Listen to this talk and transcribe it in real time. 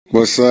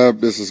What's up?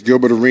 This is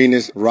Gilbert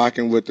Arenas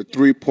rocking with the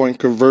 3-Point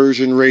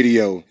Conversion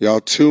Radio. Y'all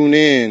tune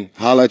in.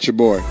 Holla at your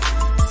boy.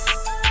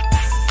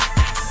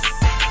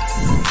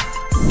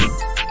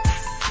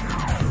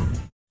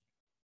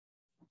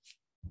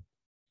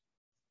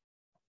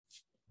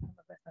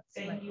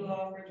 Thank you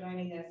all for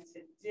joining us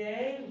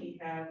today. We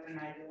have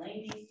Betnijah,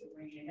 Laney,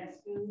 Sabrina,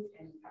 Ionescu,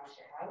 and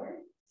Natasha Howard.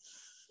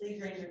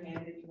 Please raise your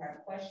hand if you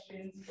have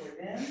questions for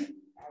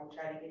them. I will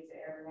try to get to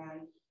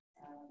everyone.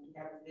 We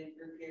have a good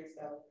group here,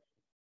 so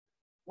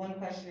one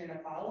question and a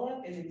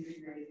follow-up, and then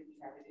re-raise if you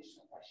have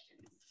additional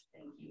questions.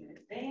 Thank you in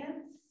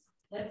advance.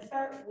 Let's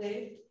start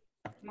with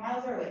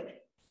Miles Early.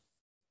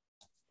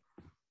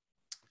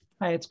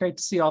 Hi, it's great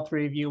to see all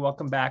three of you.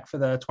 Welcome back for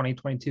the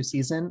 2022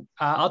 season.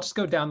 I'll just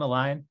go down the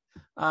line.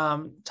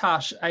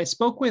 Tosh, I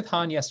spoke with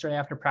Han yesterday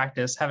after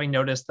practice, having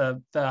noticed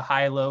the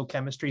high-low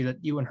chemistry that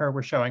you and her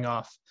were showing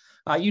off.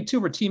 You two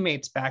were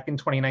teammates back in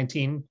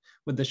 2019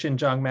 with the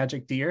Xinjiang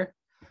Magic Deer.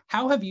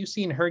 How have you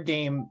seen her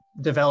game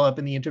develop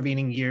in the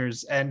intervening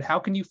years, and how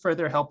can you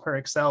further help her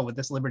excel with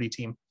this Liberty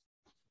team?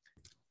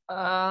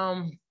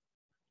 Yeah,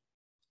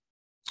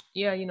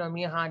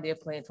 me and Han did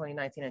play in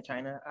 2019 in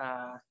China.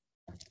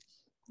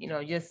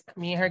 Just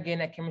me and her getting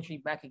that chemistry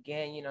back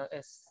again,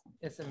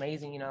 it's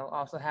amazing,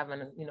 also having,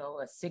 a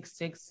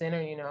 6'6" center,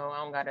 I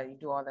don't got to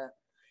do all the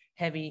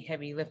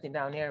heavy lifting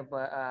down there,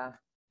 but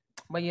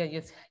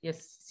yeah,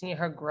 just seeing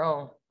her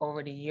grow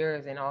over the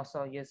years, and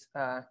also just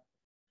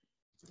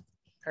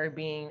her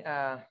being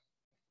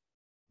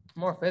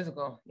more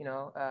physical,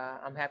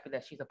 I'm happy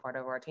that she's a part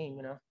of our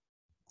team,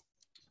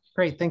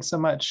 Great, thanks so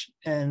much.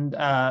 And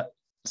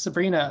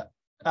Sabrina,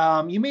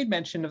 you made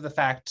mention of the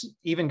fact,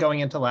 even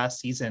going into last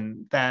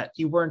season, that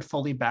you weren't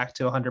fully back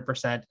to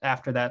 100%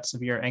 after that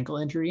severe ankle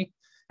injury.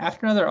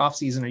 After another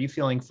offseason, are you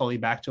feeling fully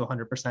back to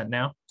 100%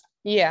 now?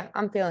 Yeah,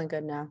 I'm feeling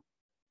good now.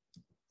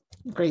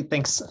 Great,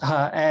 thanks.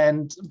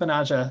 And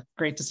Betnijah,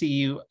 great to see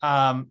you.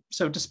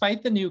 So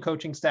despite the new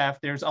coaching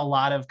staff, there's a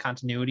lot of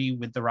continuity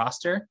with the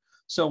roster.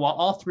 So while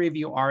all three of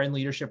you are in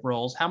leadership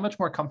roles, how much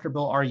more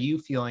comfortable are you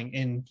feeling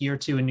in year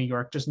 2 in New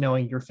York, just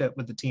knowing you're fit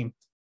with the team?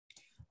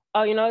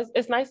 Oh,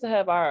 it's nice to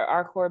have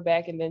our core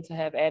back, and then to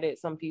have added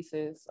some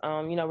pieces.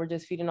 We're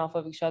just feeding off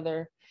of each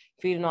other,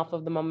 feeding off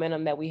of the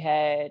momentum that we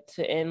had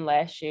to end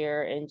last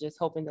year, and just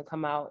hoping to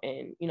come out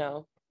and,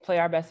 play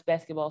our best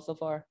basketball so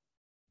far.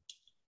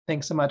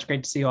 Thanks so much.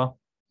 Great to see you all.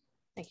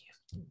 Thank you.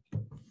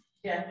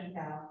 Jackie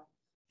Powell.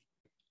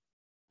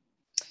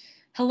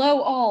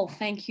 Hello, all.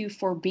 Thank you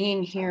for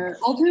being here.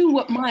 I'll do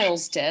what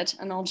Miles did,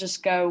 and I'll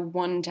just go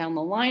one down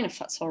the line, if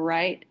that's all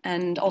right.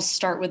 And I'll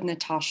start with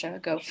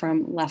Natasha, go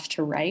from left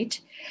to right.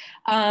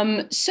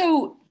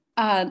 Natasha,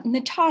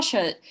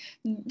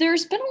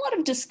 there's been a lot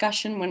of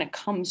discussion when it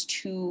comes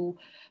to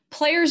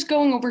players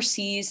going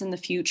overseas in the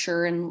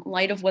future in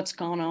light of what's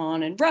gone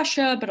on in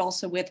Russia, but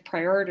also with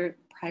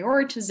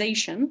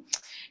prioritization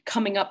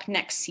coming up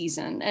next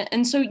season.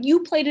 And so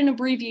you played an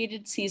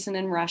abbreviated season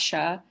in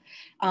Russia,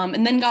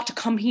 and then got to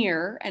come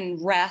here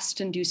and rest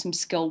and do some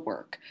skill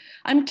work.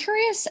 I'm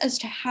curious as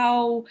to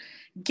how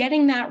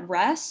getting that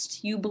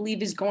rest you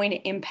believe is going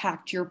to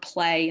impact your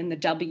play in the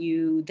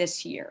W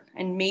this year,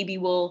 and maybe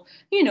will,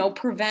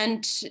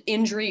 prevent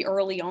injury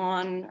early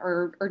on,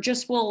 or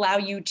just will allow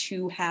you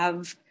to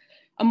have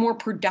a more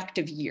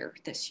productive year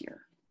this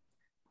year.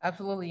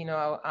 Absolutely.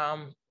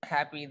 I'm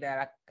happy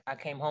that I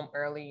came home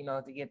early,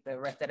 to get the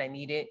rest that I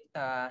needed,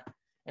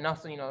 and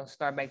also,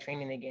 start back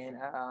training again.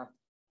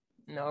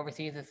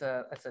 Overseas,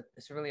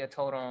 it's really a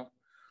toll on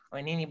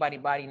anybody's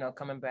body,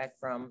 coming back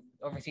from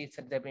overseas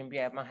to the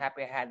WNBA. I'm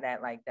happy I had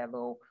that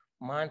little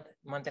month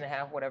and a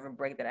half, whatever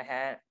break that I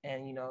had.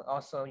 And,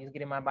 also just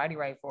getting my body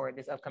right for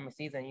this upcoming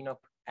season,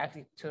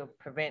 actually to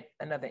prevent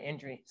another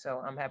injury.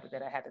 So I'm happy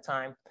that I had the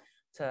time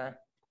to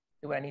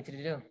do what I needed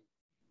to do.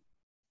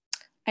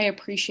 I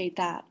appreciate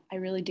that. I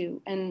really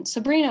do. And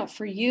Sabrina,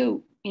 for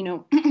you,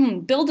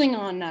 building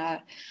on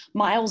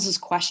Miles's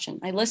question,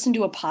 I listened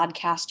to a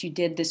podcast you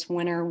did this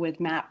winter with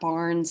Matt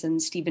Barnes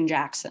and Steven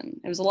Jackson.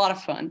 It was a lot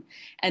of fun,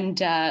 and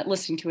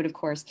listening to it, of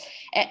course.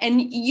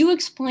 And you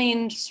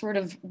explained sort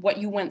of what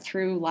you went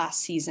through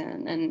last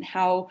season and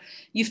how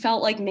you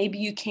felt like maybe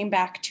you came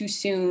back too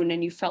soon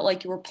and you felt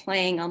like you were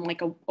playing on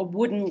like a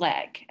wooden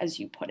leg, as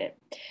you put it.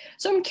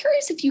 So I'm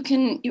curious if you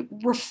can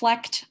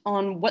reflect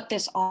on what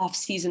this off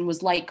season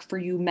was like for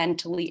you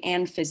mentally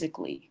and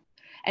physically,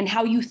 and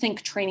how you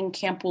think training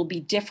camp will be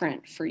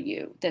different for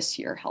you this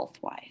year,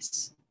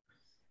 health-wise.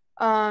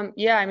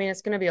 Yeah,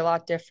 it's going to be a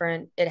lot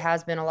different. It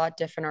has been a lot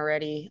different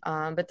already.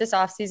 But this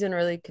off season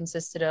really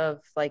consisted of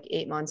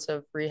 8 months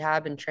of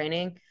rehab and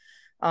training.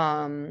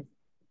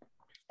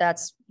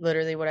 That's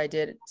literally what I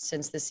did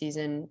since the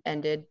season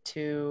ended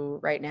to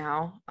right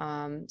now.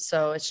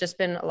 So it's just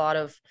been a lot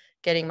of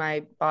getting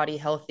my body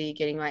healthy,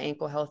 getting my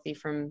ankle healthy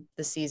from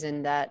the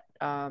season that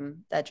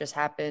just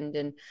happened.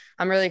 And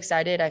I'm really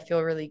excited. I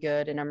feel really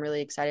good. And I'm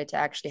really excited to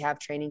actually have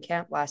training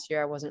camp. Last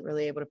year, I wasn't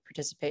really able to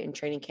participate in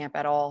training camp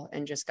at all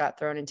and just got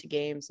thrown into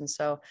games. And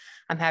so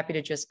I'm happy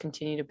to just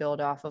continue to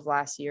build off of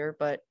last year,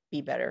 but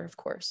be better, of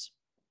course.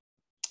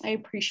 I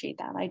appreciate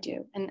that. I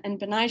do. And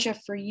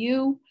Betnijah, for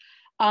you,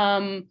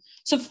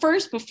 so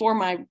first, before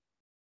my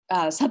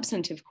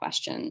substantive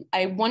question,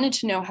 I wanted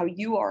to know how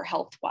you are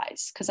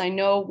health-wise, because I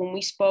know when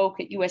we spoke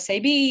at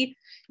USAB,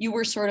 you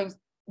were sort of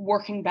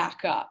working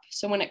back up.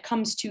 So when it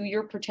comes to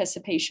your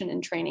participation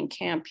in training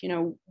camp,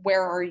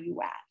 where are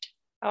you at?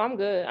 Oh, I'm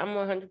good. I'm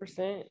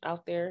 100%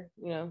 out there,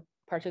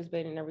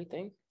 participating in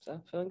everything.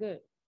 So feeling good.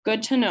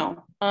 Good to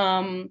know.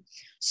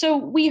 So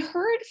we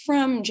heard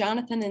from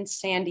Jonathan and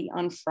Sandy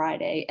on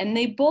Friday, and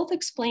they both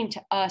explained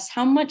to us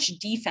how much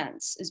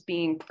defense is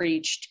being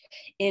preached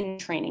in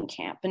training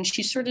camp. And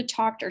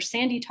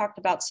Sandy talked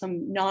about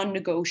some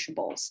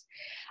non-negotiables.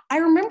 I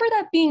remember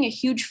that being a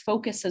huge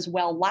focus as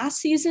well last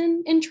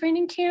season in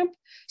training camp.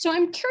 So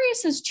I'm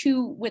curious as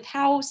to, with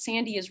how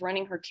Sandy is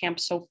running her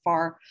camp so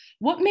far,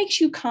 what makes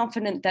you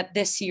confident that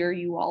this year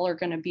you all are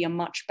going to be a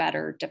much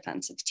better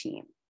defensive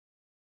team?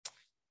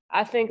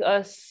 I think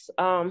us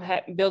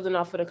building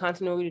off of the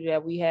continuity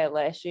that we had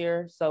last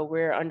year. So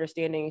we're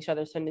understanding each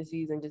other's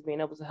tendencies and just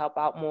being able to help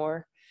out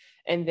more.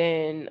 And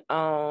then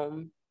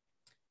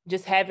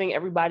just having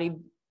everybody,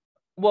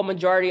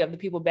 majority of the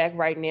people back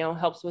right now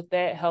helps with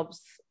that,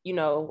 helps,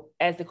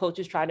 as the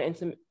coaches try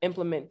to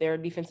implement their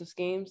defensive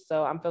schemes.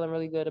 So I'm feeling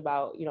really good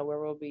about, where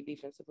we'll be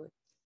defensively.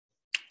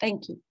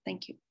 Thank you.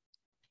 Thank you.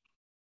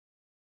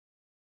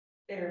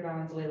 Sarah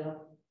Valenzuela.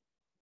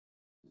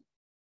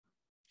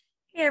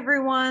 Hey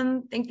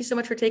everyone, thank you so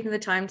much for taking the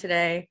time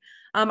today.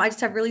 I just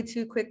have really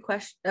two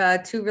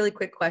really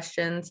quick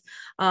questions.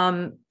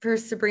 For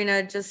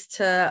Sabrina, just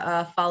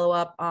to follow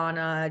up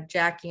on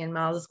Jackie and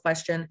Miles'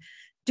 question.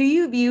 Do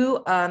you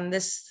view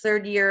this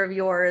third year of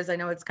yours, I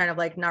know it's kind of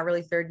like not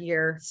really third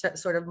year,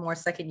 sort of more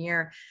second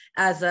year,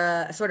 as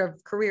a sort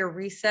of career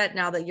reset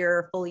now that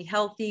you're fully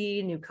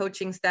healthy, new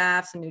coaching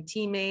staff, some new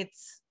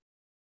teammates?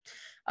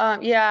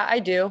 Yeah, I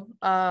do.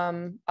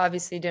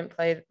 Obviously didn't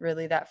play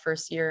really that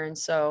first year. And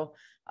so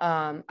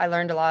I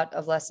learned a lot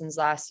of lessons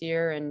last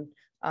year and,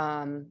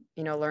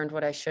 learned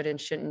what I should and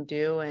shouldn't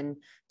do, and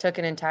took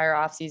an entire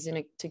off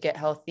season to get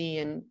healthy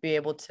and be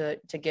able to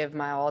give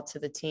my all to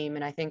the team.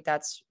 And I think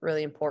that's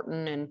really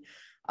important.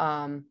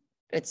 And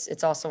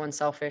it's also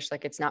unselfish.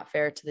 Like, it's not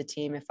fair to the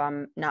team if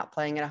I'm not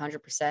playing at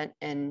 100%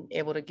 and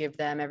able to give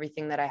them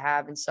everything that I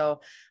have. And so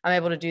I'm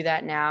able to do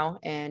that now,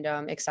 and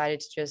I'm excited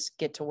to just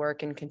get to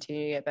work and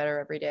continue to get better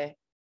every day.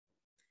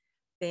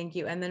 Thank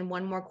you. And then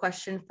one more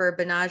question for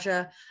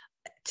Betnijah.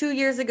 2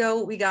 years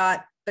ago, we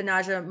got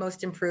Betnijah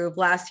Most Improved.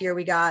 Last year,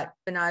 we got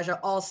Betnijah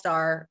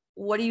All-Star.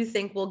 What do you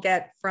think we'll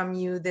get from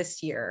you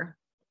this year?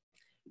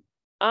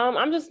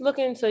 I'm just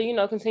looking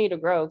to, continue to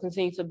grow,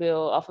 continue to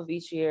build off of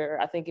each year.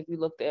 I think if you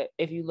look at,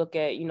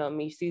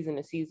 me season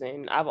to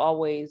season, I've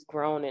always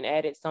grown and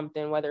added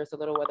something, whether it's a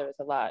little, whether it's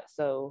a lot.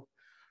 So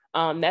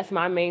that's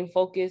my main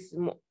focus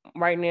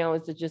right now,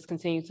 is to just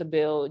continue to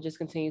build, just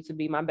continue to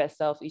be my best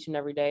self each and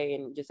every day,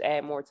 and just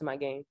add more to my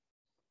game.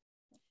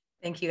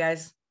 Thank you,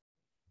 guys.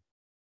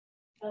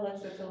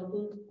 Alexa.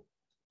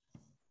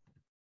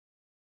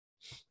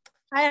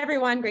 Hi,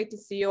 everyone. Great to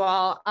see you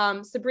all.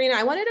 Sabrina,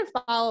 I wanted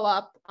to follow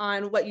up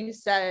on what you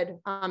said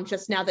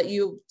just now, that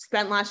you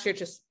spent last year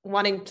just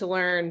wanting to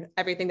learn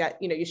everything that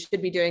you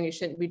should be doing, you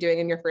shouldn't be doing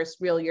in your first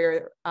real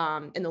year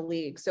in the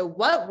league. So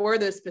what were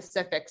the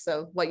specifics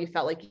of what you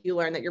felt like you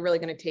learned that you're really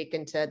going to take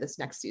into this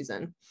next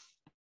season?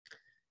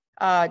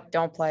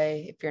 Don't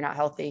play if you're not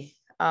healthy.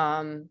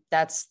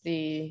 That's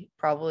the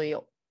probably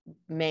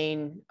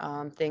main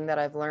thing that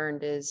I've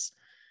learned is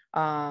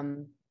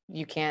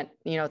you can't,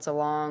 it's a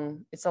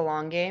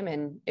long game,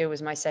 and it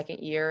was my second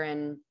year,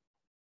 and,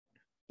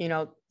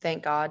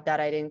 thank God that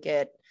I didn't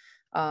get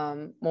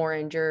more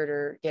injured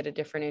or get a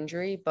different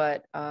injury,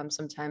 but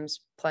sometimes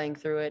playing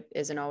through it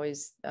isn't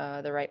always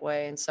the right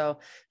way. And so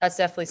that's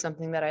definitely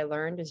something that I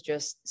learned, is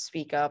just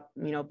speak up,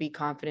 be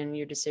confident in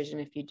your decision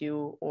if you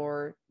do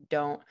or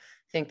don't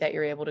think that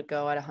you're able to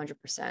go at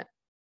 100%.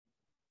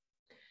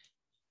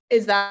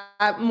 Is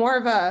that more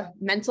of a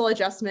mental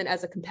adjustment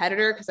as a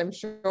competitor? Because I'm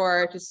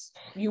sure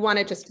you want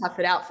to just tough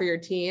it out for your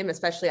team,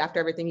 especially after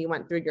everything you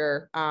went through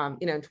your,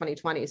 in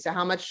 2020. So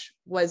how much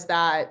was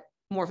that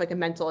more of like a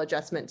mental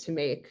adjustment to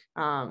make,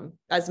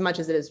 as much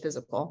as it is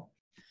physical?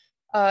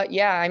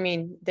 Yeah, I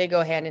mean, they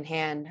go hand in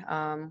hand.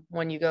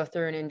 When you go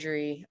through an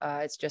injury,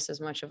 it's just as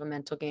much of a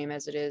mental game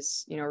as it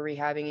is,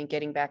 rehabbing and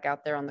getting back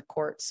out there on the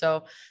court.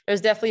 So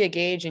there's definitely a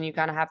gauge, and you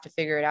kind of have to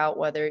figure it out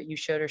whether you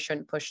should or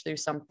shouldn't push through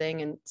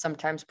something. And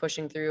sometimes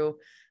pushing through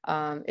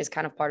is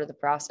kind of part of the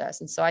process.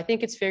 And so I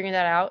think it's figuring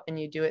that out, and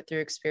you do it through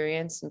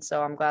experience. And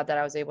so I'm glad that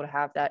I was able to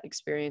have that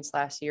experience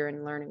last year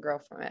and learn and grow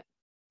from it.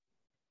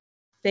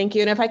 Thank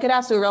you. And if I could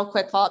ask a real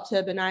quick follow-up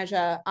to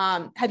Betnijah,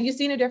 have you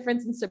seen a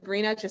difference in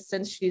Sabrina just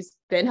since she's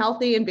been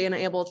healthy and being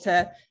able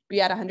to be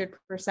at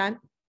 100%?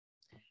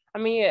 I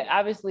mean, yeah,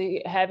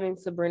 obviously having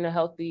Sabrina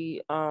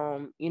healthy,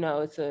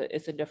 it's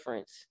a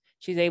difference.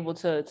 She's able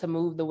to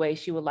move the way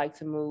she would like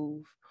to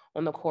move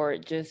on the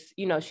court. Just,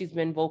 she's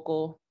been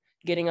vocal,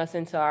 getting us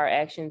into our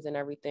actions and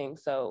everything.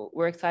 So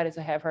we're excited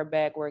to have her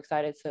back. We're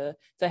excited to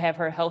have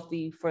her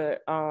healthy for,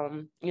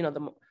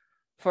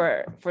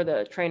 for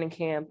the training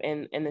camp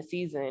and the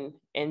season,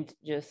 and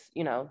just,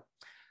 to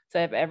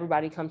have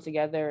everybody come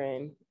together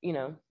and,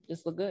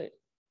 just look good.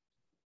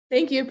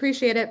 Thank you.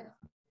 Appreciate it.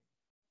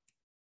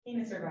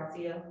 Tina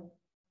Servatio.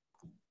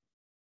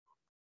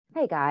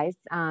 Hey guys,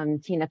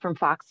 Tina from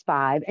Fox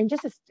 5, and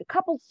just a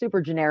couple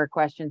super generic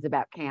questions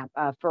about camp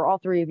for all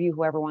three of you,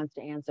 whoever wants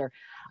to answer.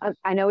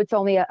 I know it's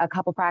only a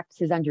couple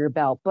practices under your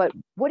belt, but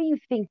what do you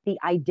think the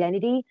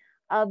identity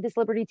of this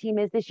Liberty team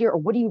is this year, or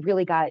what do you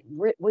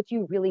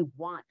really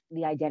want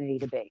the identity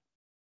to be?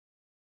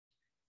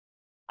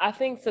 I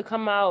think to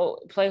come out,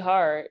 play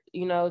hard,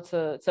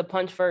 to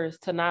punch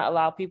first, to not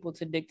allow people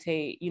to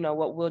dictate,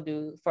 what we'll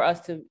do, for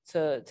us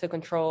to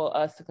control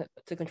us,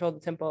 to control the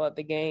tempo of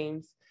the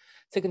games,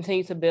 to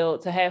continue to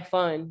build, to have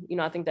fun.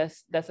 I think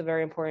that's a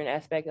very important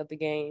aspect of the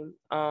game,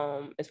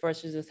 as far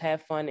as to just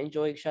have fun,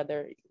 enjoy each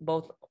other,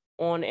 both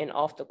on and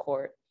off the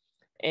court,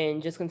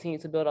 and just continue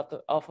to build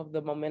off of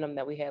the momentum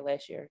that we had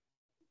last year.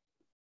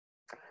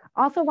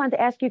 Also wanted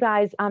to ask you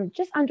guys,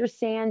 just under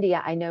Sandy,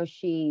 I know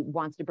she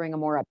wants to bring a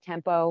more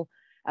up-tempo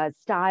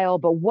style,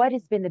 but what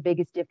has been the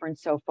biggest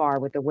difference so far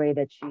with the way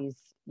that she's,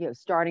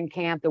 starting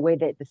camp, the way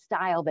that the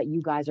style that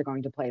you guys are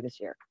going to play this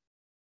year?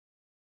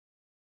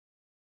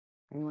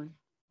 Anyone?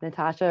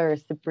 Natasha or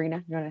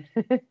Sabrina?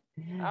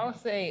 I would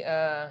say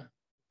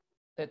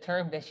the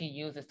term that she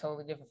used is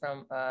totally different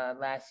from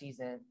last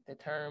season. The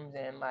terms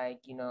and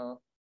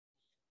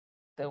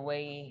the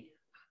way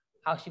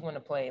how she want to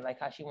play, like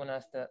how she want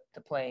us to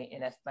play,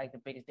 and that's like the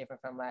biggest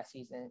difference from last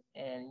season.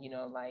 And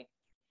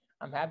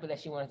I'm happy that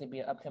she wants to be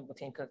an up-tempo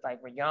team because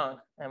we're young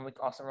and we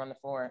can also run the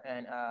floor.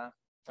 And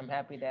I'm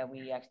happy that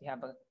we actually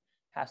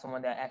have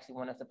someone that actually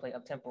want us to play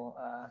up-tempo.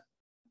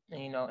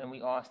 And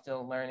we all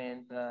still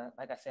learning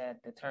like I said,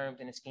 the terms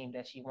and the scheme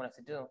that she wants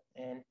us to do.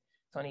 And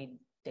it's only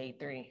day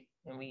 3,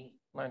 and we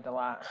learned a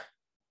lot.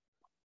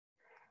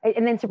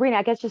 And then Sabrina,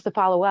 I guess just to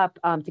follow up,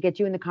 to get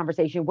you in the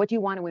conversation, what do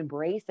you want to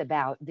embrace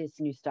about this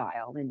new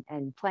style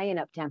and playing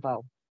up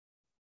tempo?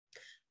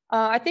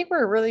 I think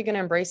we're really going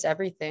to embrace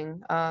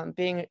everything.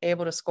 Being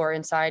able to score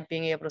inside,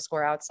 being able to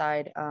score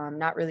outside,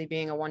 not really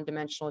being a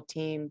one-dimensional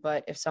team,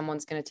 but if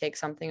someone's going to take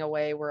something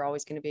away, we're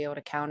always going to be able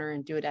to counter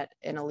and do it at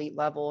an elite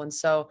level. And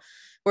so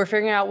we're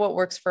figuring out what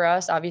works for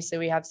us. Obviously,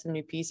 we have some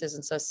new pieces,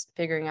 and so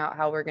figuring out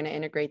how we're going to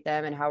integrate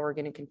them and how we're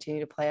going to continue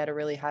to play at a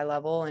really high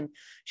level. And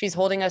she's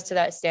holding us to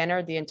that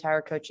standard. The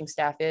entire coaching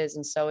staff is.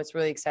 And so it's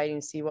really exciting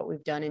to see what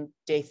we've done in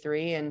day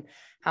 3 and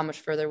how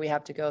much further we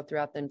have to go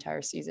throughout the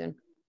entire season.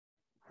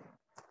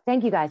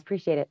 Thank you, guys.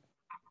 Appreciate it.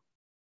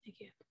 Thank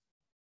you.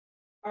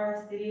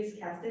 Aristides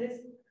Castidis.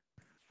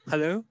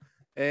 Hello.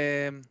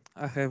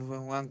 I have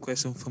one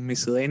question for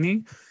Miss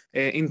Laney.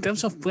 In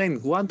terms of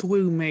playing, what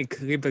will make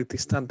Liberty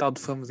stand out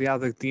from the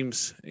other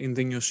teams in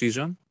the new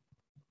season?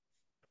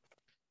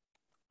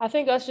 I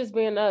think us just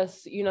being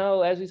us,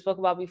 as we spoke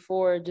about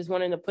before, just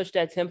wanting to push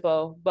that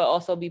tempo, but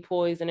also be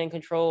poised and in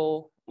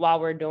control while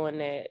we're doing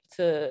that,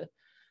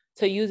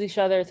 to use each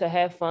other, to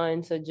have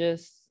fun, to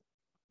just,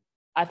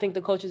 I think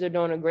the coaches are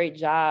doing a great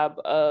job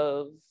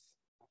of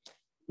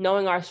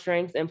knowing our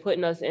strengths and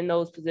putting us in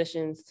those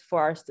positions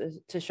for us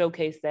to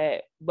showcase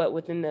that, but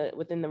within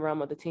the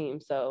realm of the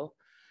team. So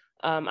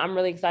I'm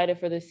really excited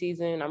for this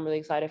season. I'm really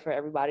excited for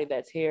everybody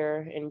that's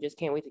here, and just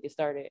can't wait to get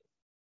started.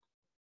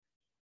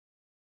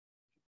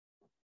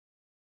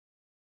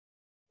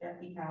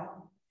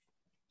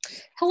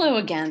 Hello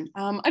again.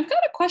 I've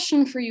got a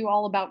question for you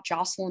all about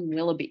Jocelyn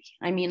Willoughby.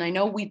 I mean, I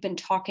know we've been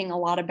talking a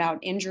lot about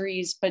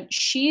injuries, but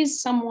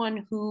she's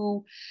someone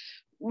who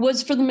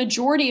was, for the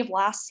majority of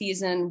last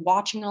season,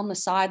 watching on the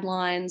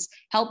sidelines,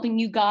 helping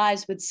you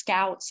guys with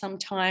scouts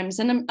sometimes.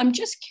 And I'm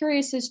just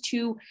curious as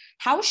to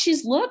how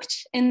she's looked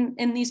in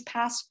these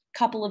past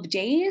couple of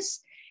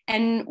days.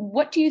 And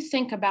what do you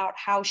think about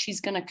how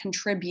she's going to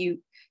contribute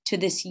to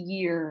this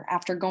year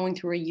after going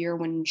through a year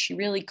when she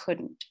really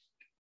couldn't?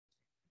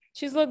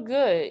 She's looked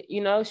good.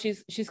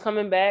 She's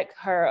coming back.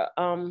 Her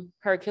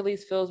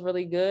Achilles feels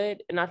really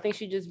good. And I think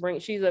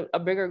she's a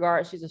bigger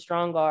guard. She's a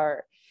strong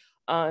guard.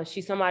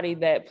 She's somebody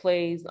that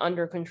plays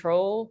under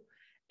control.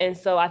 And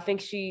so I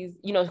think she's,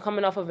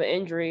 coming off of an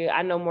injury,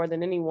 I know more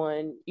than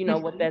anyone,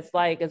 what that's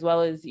like, as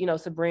well as,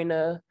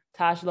 Sabrina.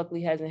 Tosh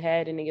luckily hasn't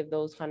had any of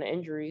those kind of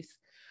injuries.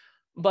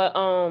 But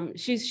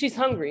she's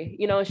hungry,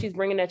 and she's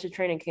bringing that to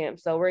training camp.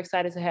 So we're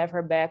excited to have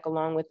her back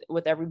along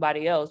with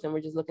everybody else. And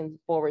we're just looking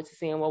forward to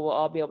seeing what we'll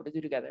all be able to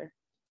do together.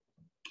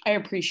 I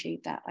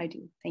appreciate that. I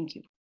do. Thank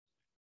you.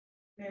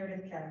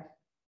 Meredith Cash.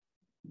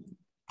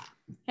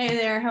 Hey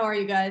there. How are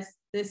you guys?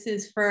 This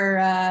is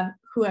for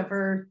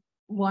whoever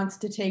wants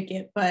to take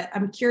it, but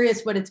I'm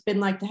curious what it's been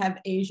like to have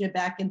Asia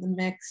back in the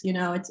mix.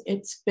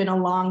 It's been a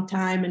long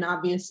time, and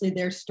obviously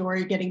their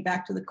story getting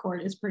back to the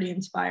court is pretty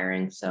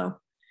inspiring. So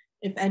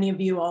if any of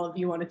you, all of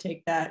you want to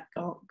take that,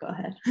 go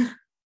ahead. You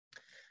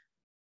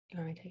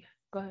want me to take it?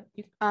 Go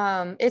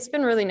ahead. It's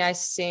been really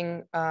nice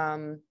seeing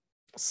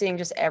seeing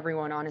just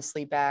everyone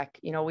honestly back.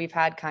 We've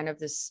had kind of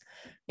this,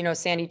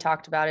 Sandy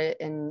talked about it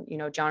and,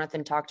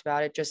 Jonathan talked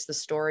about it, just the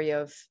story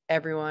of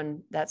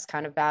everyone that's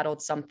kind of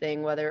battled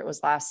something, whether it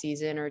was last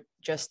season or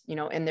just,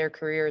 in their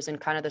careers, and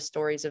kind of the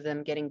stories of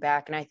them getting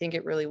back. And I think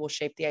it really will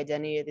shape the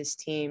identity of this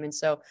team. And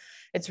so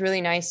it's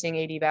really nice seeing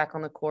AD back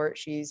on the court.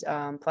 She's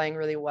playing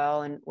really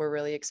well, and we're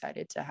really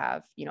excited to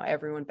have,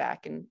 everyone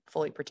back and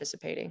fully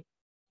participating.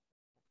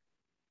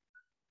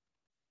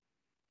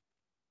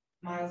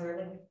 Miles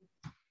Early.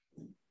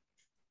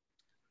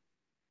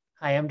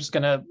 I am just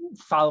going to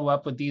follow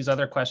up with these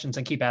other questions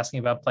and keep asking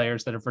about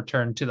players that have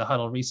returned to the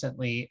huddle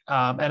recently.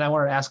 And I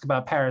wanted to ask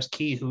about Paris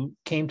Key, who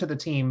came to the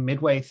team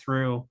midway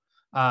through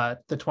the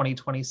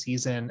 2020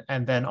 season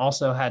and then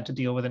also had to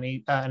deal with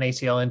an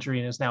ACL injury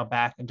and is now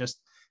back. And just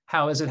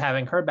how is it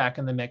having her back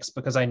in the mix?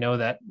 Because I know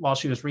that while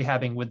she was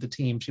rehabbing with the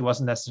team, she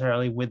wasn't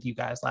necessarily with you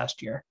guys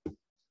last year.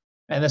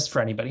 And this is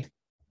for anybody.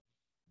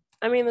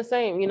 I mean, the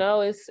same,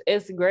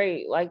 it's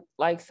great.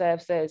 Like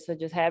Sab says, to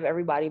just have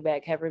everybody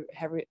back, have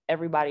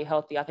everybody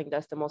healthy. I think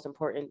that's the most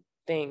important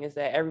thing, is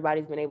that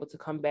everybody's been able to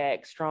come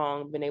back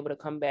strong, been able to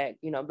come back,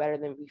 better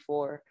than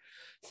before.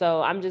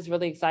 So I'm just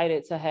really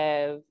excited to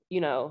have,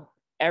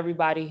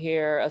 everybody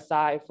here,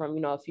 aside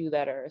from, a few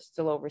that are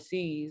still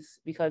overseas,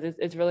 because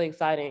it's really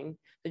exciting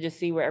to just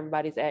see where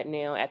everybody's at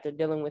now after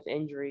dealing with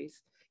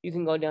injuries. You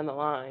can go down the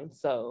line.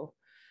 So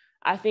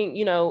I think,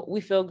 we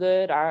feel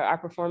good. Our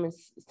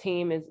performance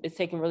team is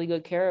taking really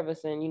good care of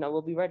us, and,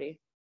 we'll be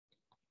ready.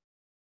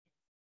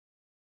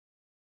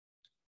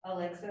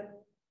 Alexa.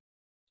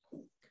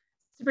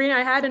 Sabrina,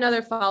 I had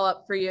another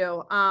follow-up for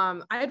you.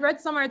 I had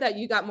read somewhere that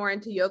you got more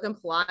into yoga and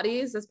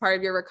Pilates as part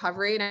of your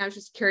recovery. And I was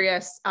just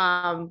curious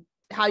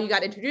how you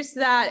got introduced to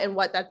that and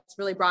what that's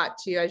really brought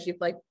to you as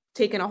you've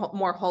taken a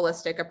more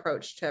holistic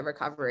approach to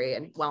recovery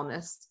and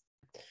wellness.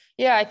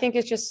 Yeah, I think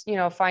it's just,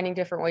 finding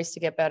different ways to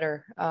get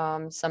better.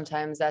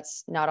 Sometimes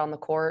that's not on the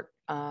court.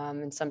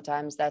 And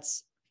sometimes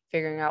that's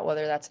figuring out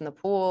whether that's in the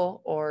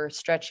pool or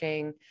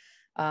stretching,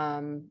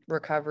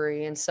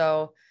 recovery. And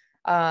so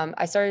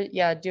I started,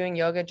 doing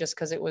yoga just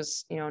because it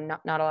was,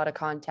 not a lot of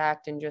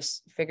contact, and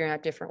just figuring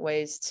out different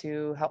ways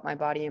to help my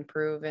body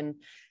improve. And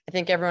I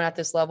think everyone at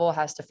this level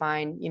has to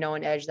find,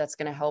 an edge that's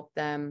going to help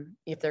them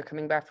if they're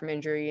coming back from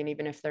injury, and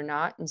even if they're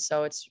not. And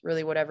so it's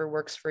really whatever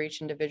works for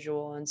each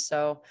individual. And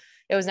so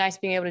it was nice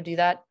being able to do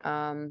that.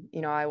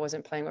 I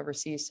wasn't playing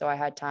overseas, so I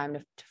had time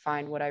to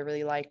find what I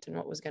really liked and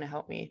what was going to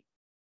help me.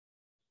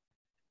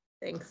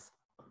 Thanks.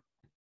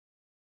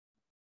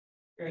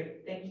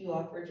 Great. Thank you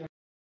all for joining.